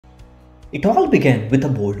It all began with a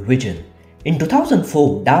bold vision. In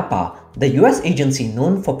 2004, DARPA, the US agency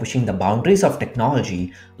known for pushing the boundaries of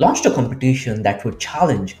technology, launched a competition that would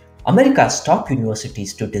challenge America's top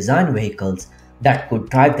universities to design vehicles that could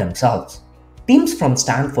drive themselves. Teams from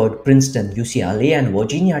Stanford, Princeton, UCLA, and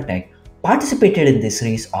Virginia Tech participated in this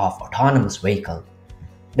race of autonomous vehicle.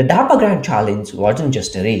 The DARPA Grand Challenge wasn't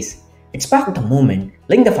just a race, it sparked a movement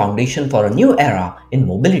laying the foundation for a new era in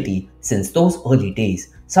mobility. Since those early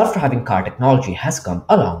days, self-driving car technology has come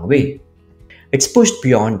a long way. It's pushed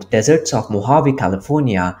beyond the deserts of Mojave,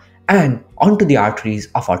 California and onto the arteries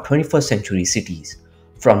of our 21st century cities.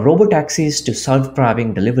 From robotaxis to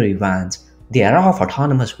self-driving delivery vans, the era of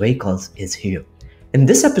autonomous vehicles is here. In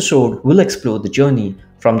this episode, we'll explore the journey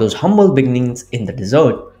from those humble beginnings in the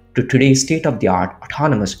desert to today's state-of-the-art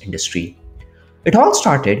autonomous industry. It all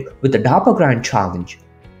started with the DARPA Grand Challenge.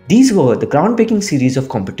 These were the groundbreaking series of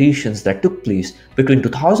competitions that took place between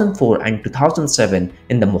 2004 and 2007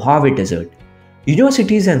 in the Mojave Desert.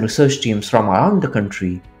 Universities and research teams from around the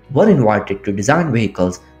country were invited to design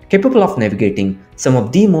vehicles capable of navigating some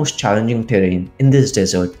of the most challenging terrain in this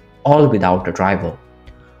desert, all without a driver.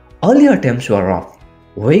 Early attempts were rough.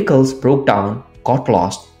 Vehicles broke down, got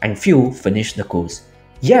lost, and few finished the course.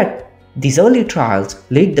 Yet, these early trials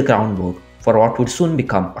laid the groundwork for what would soon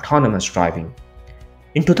become autonomous driving.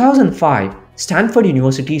 In 2005, Stanford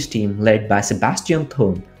University's team led by Sebastian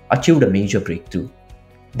Thurn achieved a major breakthrough.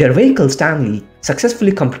 Their vehicle Stanley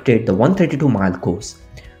successfully completed the 132-mile course.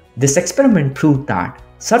 This experiment proved that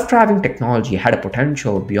self-driving technology had a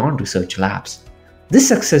potential beyond research labs. This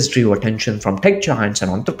success drew attention from tech giants and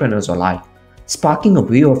entrepreneurs alike, sparking a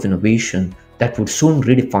wave of innovation that would soon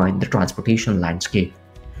redefine the transportation landscape.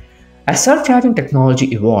 As self-driving technology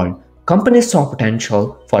evolved, companies saw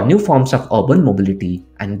potential for new forms of urban mobility,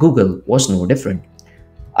 and Google was no different.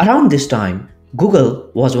 Around this time, Google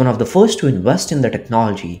was one of the first to invest in the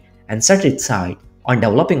technology and set its sight on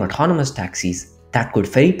developing autonomous taxis that could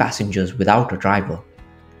ferry passengers without a driver.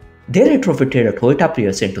 They retrofitted a Toyota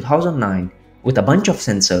Prius in 2009 with a bunch of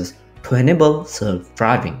sensors to enable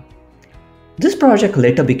self-driving. This project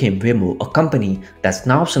later became Waymo, a company that's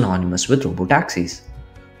now synonymous with robotaxis.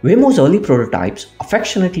 Waymo's early prototypes,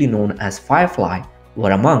 affectionately known as Firefly, were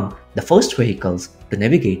among the first vehicles to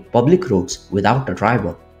navigate public roads without a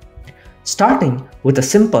driver. Starting with a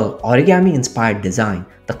simple origami-inspired design,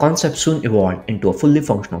 the concept soon evolved into a fully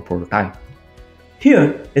functional prototype.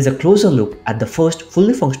 Here is a closer look at the first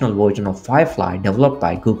fully functional version of Firefly developed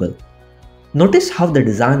by Google. Notice how the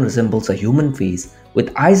design resembles a human face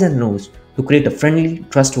with eyes and nose to create a friendly,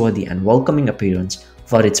 trustworthy, and welcoming appearance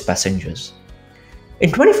for its passengers. In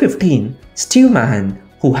 2015, Steve Mahan,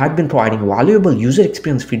 who had been providing valuable user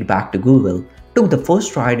experience feedback to Google, took the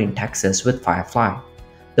first ride in Texas with Firefly.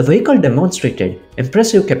 The vehicle demonstrated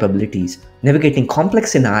impressive capabilities, navigating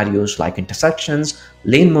complex scenarios like intersections,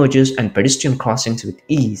 lane merges, and pedestrian crossings with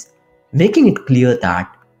ease, making it clear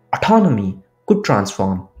that autonomy could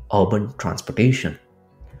transform urban transportation.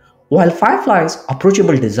 While Firefly's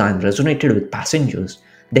approachable design resonated with passengers,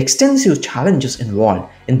 the extensive challenges involved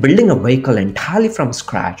in building a vehicle entirely from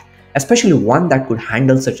scratch, especially one that could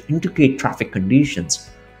handle such intricate traffic conditions,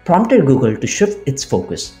 prompted Google to shift its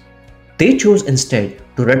focus. They chose instead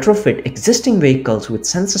to retrofit existing vehicles with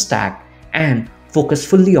sensor stack and focus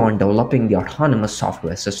fully on developing the autonomous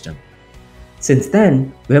software system. Since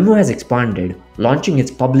then, Waymo has expanded, launching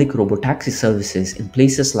its public robotaxi services in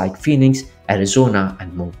places like Phoenix, Arizona,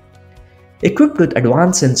 and more. Equipped with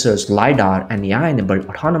advanced sensors, LiDAR, and AI-enabled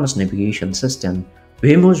autonomous navigation system,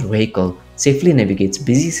 Waymo's vehicle safely navigates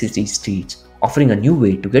busy city streets, offering a new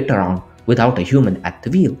way to get around without a human at the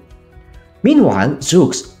wheel. Meanwhile,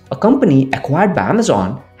 Zoox, a company acquired by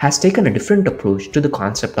Amazon, has taken a different approach to the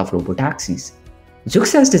concept of robotaxis.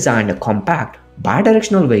 Zoox has designed a compact,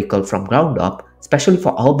 bidirectional vehicle from ground up, specially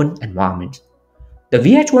for urban environments. The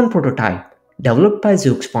VH1 prototype, developed by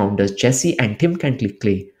Zoox founders Jesse and Tim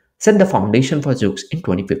Kentley-Clay, set the foundation for Zoox in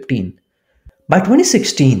 2015. By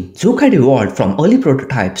 2016, Zoox had evolved from early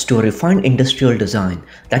prototypes to a refined industrial design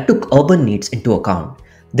that took urban needs into account.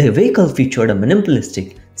 The vehicle featured a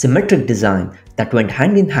minimalistic, symmetric design that went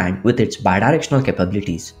hand in hand with its bidirectional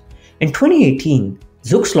capabilities. In 2018,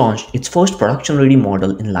 Zoox launched its first production-ready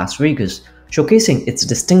model in Las Vegas, showcasing its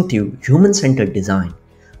distinctive, human-centered design.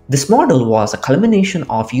 This model was a culmination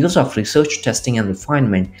of years of research, testing, and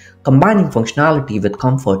refinement, combining functionality with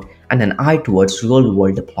comfort and an eye towards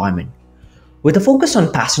real-world deployment. With a focus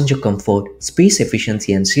on passenger comfort, space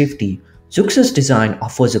efficiency, and safety, Zoox's design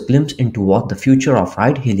offers a glimpse into what the future of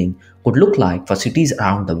ride-hailing could look like for cities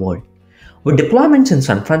around the world. With deployments in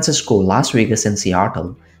San Francisco, Las Vegas, and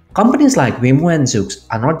Seattle, Companies like Waymo and Zoox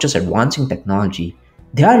are not just advancing technology,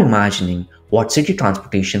 they are imagining what city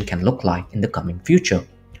transportation can look like in the coming future.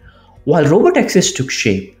 While robotaxis took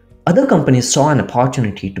shape, other companies saw an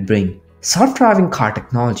opportunity to bring self-driving car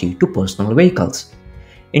technology to personal vehicles.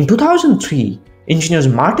 In 2003, engineers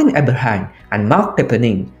Martin Eberhard and Mark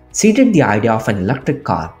Teppening seeded the idea of an electric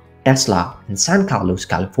car, Tesla, in San Carlos,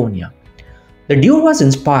 California. The duo was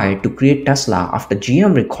inspired to create Tesla after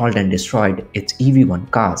GM recalled and destroyed its EV1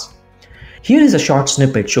 cars. Here is a short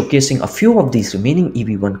snippet showcasing a few of these remaining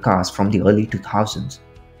EV1 cars from the early 2000s.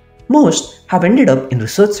 Most have ended up in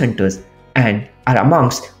research centers and are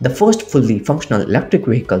amongst the first fully functional electric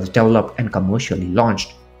vehicles developed and commercially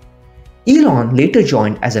launched. Elon later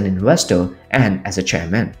joined as an investor and as a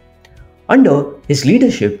chairman. Under his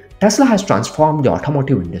leadership, Tesla has transformed the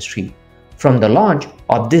automotive industry. From the launch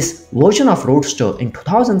of this version of Roadster in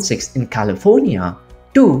 2006 in California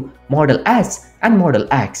to Model S and Model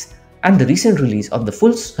X and the recent release of the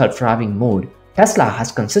full self-driving mode, Tesla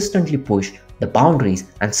has consistently pushed the boundaries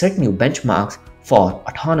and set new benchmarks for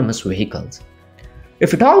autonomous vehicles.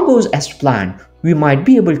 If it all goes as planned, we might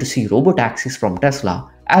be able to see robotaxis from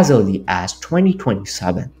Tesla as early as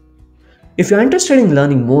 2027. If you're interested in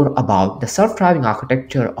learning more about the self-driving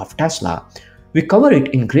architecture of Tesla, we cover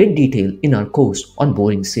it in great detail in our course on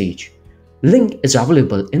Boring Sage. Link is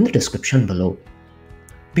available in the description below.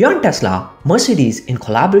 Beyond Tesla, Mercedes, in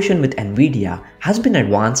collaboration with NVIDIA, has been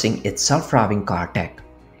advancing its self-driving car tech.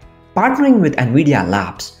 Partnering with NVIDIA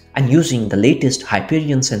Labs and using the latest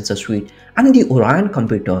Hyperion sensor suite and the Orion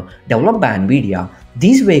computer developed by NVIDIA,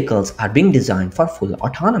 these vehicles are being designed for full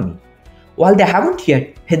autonomy. While they haven't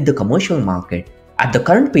yet hit the commercial market, at the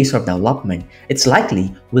current pace of development, it's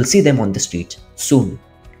likely we'll see them on the streets soon.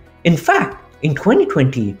 In fact, in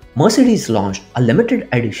 2020, Mercedes launched a limited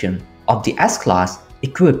edition of the S-Class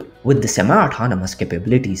equipped with the semi-autonomous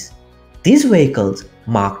capabilities. These vehicles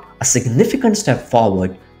marked a significant step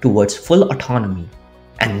forward towards full autonomy.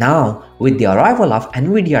 And now, with the arrival of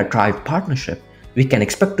NVIDIA Drive partnership, we can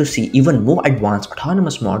expect to see even more advanced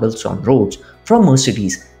autonomous models on roads from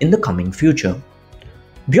Mercedes in the coming future.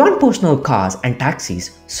 Beyond personal cars and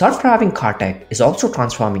taxis, self-driving car tech is also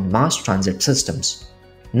transforming mass transit systems.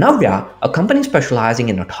 Navya, a company specializing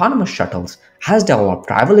in autonomous shuttles, has developed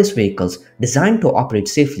driverless vehicles designed to operate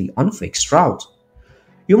safely on fixed routes.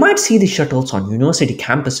 You might see these shuttles on university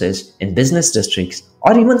campuses, in business districts,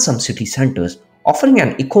 or even some city centers, offering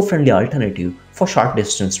an eco-friendly alternative for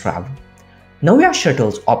short-distance travel. Navya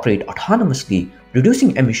shuttles operate autonomously,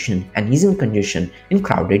 reducing emission and easing congestion in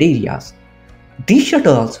crowded areas. These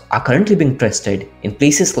shuttles are currently being tested in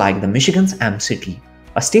places like the Michigan's Am-City,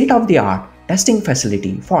 a state-of-the-art testing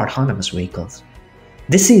facility for autonomous vehicles.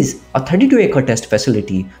 This is a 32-acre test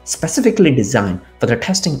facility specifically designed for the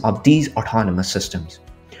testing of these autonomous systems.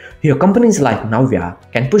 Here, companies like Navya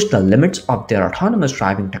can push the limits of their autonomous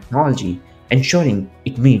driving technology, ensuring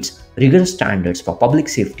it meets rigorous standards for public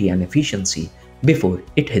safety and efficiency before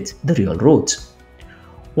it hits the real roads.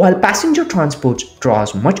 While passenger transport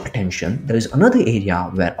draws much attention, there is another area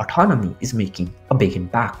where autonomy is making a big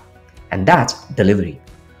impact, and that's delivery.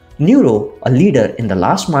 Enroll, a leader in the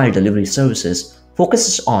last-mile delivery services,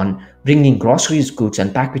 focuses on bringing groceries, goods,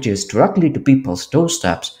 and packages directly to people's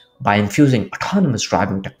doorsteps by infusing autonomous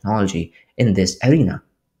driving technology in this arena.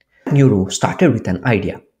 Enroll started with an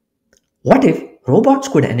idea. What if robots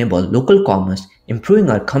could enable local commerce, improving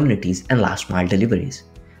our communities and last-mile deliveries?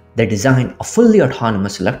 They designed a fully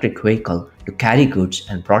autonomous electric vehicle to carry goods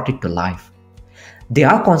and brought it to life. They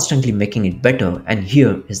are constantly making it better, and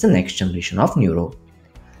here is the next generation of Enroll.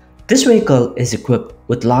 This vehicle is equipped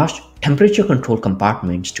with large temperature-controlled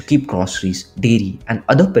compartments to keep groceries, dairy, and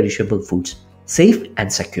other perishable foods safe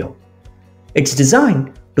and secure. It's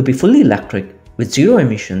designed to be fully electric with zero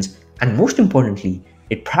emissions, and most importantly,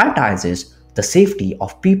 it prioritizes the safety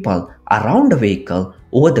of people around the vehicle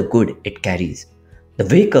over the good it carries. The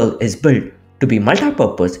vehicle is built to be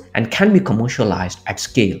multi-purpose and can be commercialized at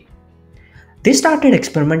scale. They started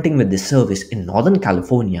experimenting with this service in Northern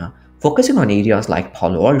California, focusing on areas like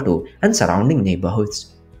Palo Alto and surrounding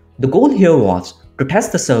neighborhoods. The goal here was to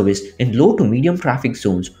test the service in low to medium traffic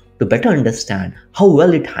zones to better understand how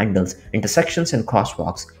well it handles intersections and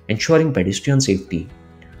crosswalks, ensuring pedestrian safety.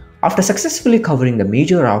 After successfully covering the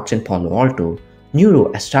major routes in Palo Alto,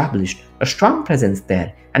 Enroll established a strong presence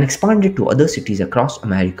there and expanded to other cities across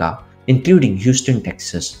America, including Houston,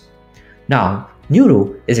 Texas. Now,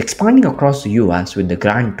 Enroll is expanding across the US with the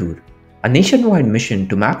Grand Tour, a nationwide mission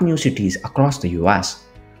to map new cities across the US.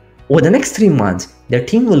 Over the next 3 months, their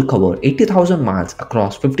team will cover 80,000 miles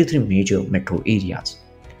across 53 major metro areas.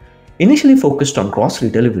 Initially focused on grocery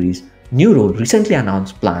deliveries, Nuro recently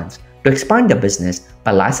announced plans to expand their business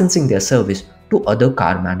by licensing their service to other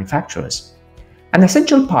car manufacturers. An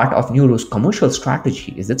essential part of Nuro's commercial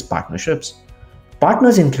strategy is its partnerships.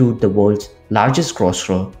 Partners include the world's largest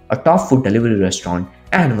grocer, a top food delivery restaurant,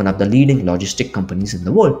 and one of the leading logistic companies in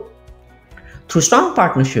the world. Through strong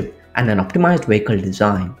partnership and an optimized vehicle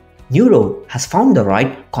design, Nuro has found the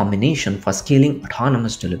right combination for scaling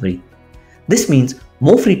autonomous delivery. This means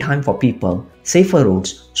more free time for people, safer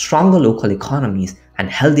roads, stronger local economies, and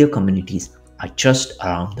healthier communities are just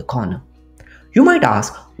around the corner. You might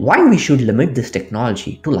ask why we should limit this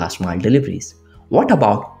technology to last mile deliveries. What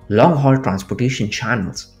about long haul transportation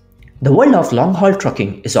channels? The world of long haul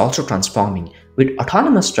trucking is also transforming, with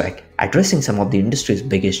autonomous truck addressing some of the industry's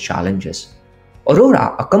biggest challenges.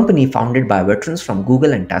 Aurora, a company founded by veterans from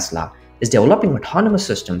Google and Tesla, is developing autonomous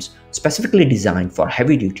systems specifically designed for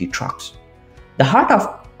heavy duty trucks. The heart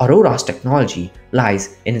of Aurora's technology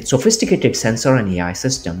lies in its sophisticated sensor and AI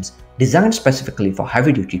systems designed specifically for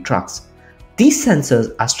heavy duty trucks. These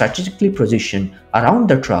sensors are strategically positioned around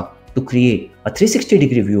the truck to create a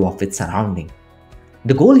 360-degree view of its surrounding.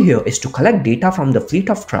 The goal here is to collect data from the fleet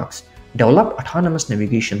of trucks, develop autonomous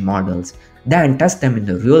navigation models, then test them in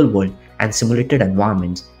the real world and simulated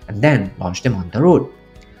environments, and then launch them on the road.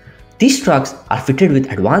 These trucks are fitted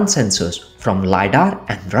with advanced sensors from LiDAR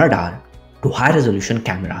and radar to high-resolution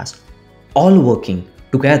cameras, all working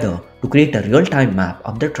together to create a real-time map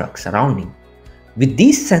of the truck's surrounding. With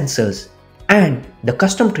these sensors and the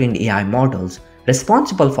custom-trained AI models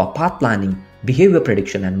responsible for path planning, behavior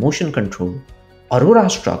prediction, and motion control,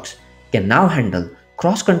 Aurora's trucks can now handle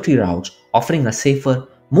cross-country routes, offering a safer,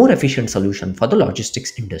 more efficient solution for the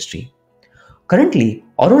logistics industry. Currently,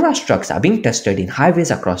 Aurora's trucks are being tested in highways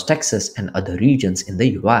across Texas and other regions in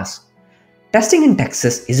the US. Testing in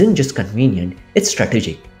Texas isn't just convenient, it's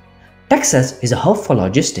strategic. Texas is a hub for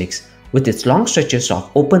logistics with its long stretches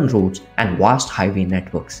of open roads and vast highway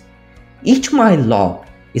networks. Each mile logged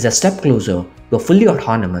is a step closer to a fully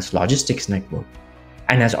autonomous logistics network.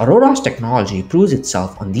 And as Aurora's technology proves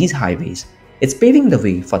itself on these highways, it's paving the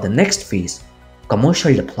way for the next phase,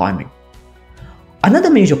 commercial deployment.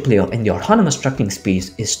 Another major player in the autonomous trucking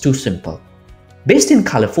space is TuSimple. Based in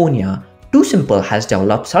California, TuSimple has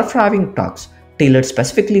developed self-driving trucks tailored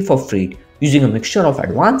specifically for freight using a mixture of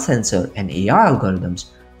advanced sensor and AI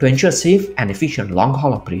algorithms to ensure safe and efficient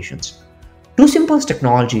long-haul operations. TuSimple's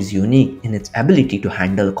technology is unique in its ability to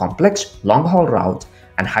handle complex long-haul routes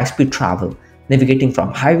and high-speed travel, navigating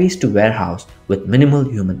from highways to warehouse with minimal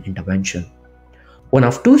human intervention. One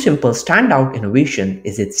of TuSimple's standout innovation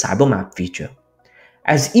is its CyberMap feature.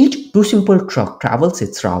 As each TuSimple truck travels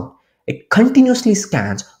its route, it continuously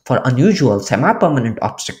scans for unusual semi-permanent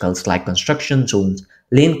obstacles like construction zones,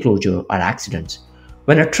 lane closure, or accidents.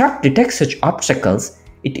 When a truck detects such obstacles,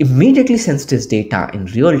 it immediately sends this data in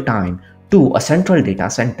real time to a central data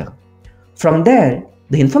center. From there,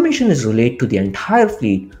 the information is relayed to the entire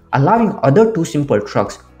fleet, allowing other TuSimple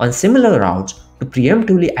trucks on similar routes to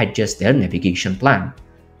preemptively adjust their navigation plan.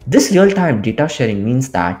 This real-time data sharing means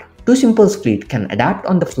that TuSimple's fleet can adapt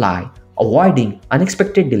on the fly, avoiding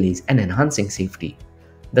unexpected delays and enhancing safety.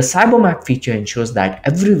 The CyberMap feature ensures that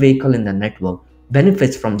every vehicle in the network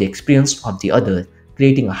benefits from the experience of the others,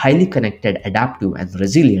 creating a highly connected, adaptive, and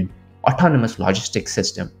resilient autonomous logistics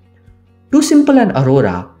system. TuSimple and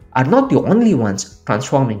Aurora are not the only ones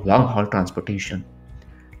transforming long-haul transportation.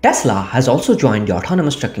 Tesla has also joined the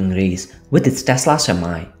autonomous trucking race with its Tesla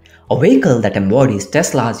Semi, a vehicle that embodies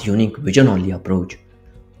Tesla's unique vision-only approach.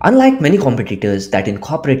 Unlike many competitors that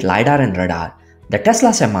incorporate LiDAR and radar, the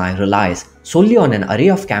Tesla Semi relies solely on an array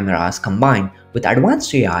of cameras combined with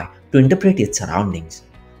advanced AI to interpret its surroundings.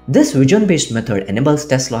 This vision-based method enables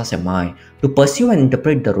Tesla Semi to pursue and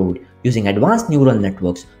interpret the road using advanced neural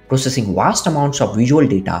networks processing vast amounts of visual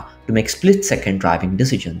data to make split-second driving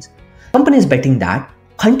decisions. Companies betting that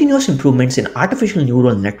continuous improvements in artificial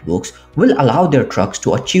neural networks will allow their trucks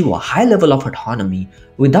to achieve a high level of autonomy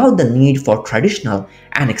without the need for traditional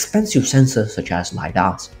and expensive sensors such as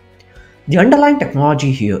LiDARs. The underlying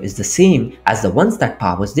technology here is the same as the ones that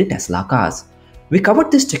powers the Tesla cars. We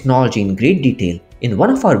covered this technology in great detail in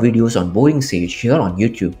one of our videos on Boring Sage here on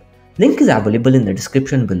YouTube. Link is available in the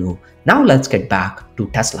description below. Now let's get back to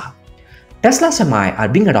Tesla. Tesla Semi are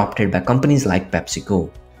being adopted by companies like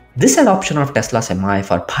PepsiCo. This adoption of Tesla Semi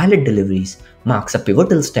for pilot deliveries marks a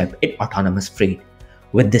pivotal step in autonomous freight.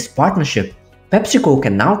 With this partnership, PepsiCo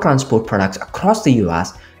can now transport products across the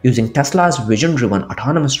US using Tesla's vision-driven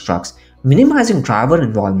autonomous trucks, minimizing driver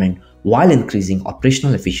involvement while increasing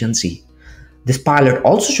operational efficiency. This pilot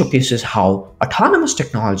also showcases how autonomous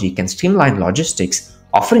technology can streamline logistics,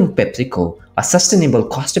 offering PepsiCo a sustainable,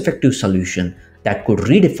 cost-effective solution that could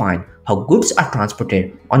redefine how goods are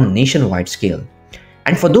transported on a nationwide scale.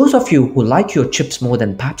 And for those of you who like your chips more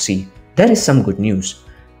than Pepsi, there is some good news.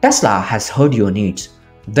 Tesla has heard your needs.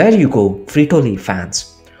 There you go, Frito-Lay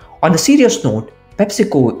fans. On the serious note,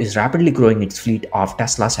 PepsiCo is rapidly growing its fleet of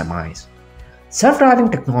Tesla semis. Self-driving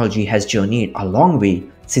technology has journeyed a long way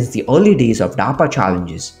since the early days of DARPA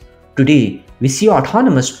challenges. Today, we see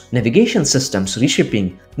autonomous navigation systems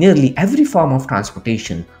reshaping nearly every form of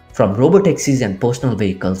transportation, from robotaxis and personal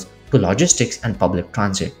vehicles to logistics and public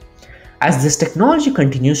transit. As this technology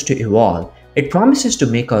continues to evolve, it promises to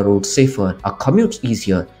make our roads safer, our commutes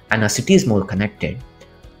easier, and our cities more connected.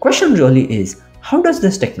 Question really is, how does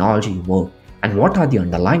this technology work, and what are the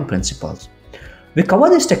underlying principles? We cover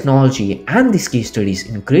this technology and these case studies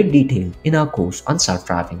in great detail in our course on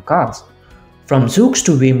self-driving cars. From Zoox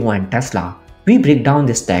to Waymo and Tesla, we break down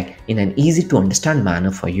this tech in an easy to understand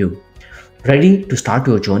manner for you. Ready to start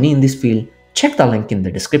your journey in this field? Check the link in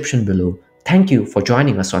the description below. Thank you for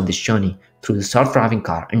joining us on this journey through the self-driving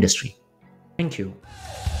car industry. Thank you.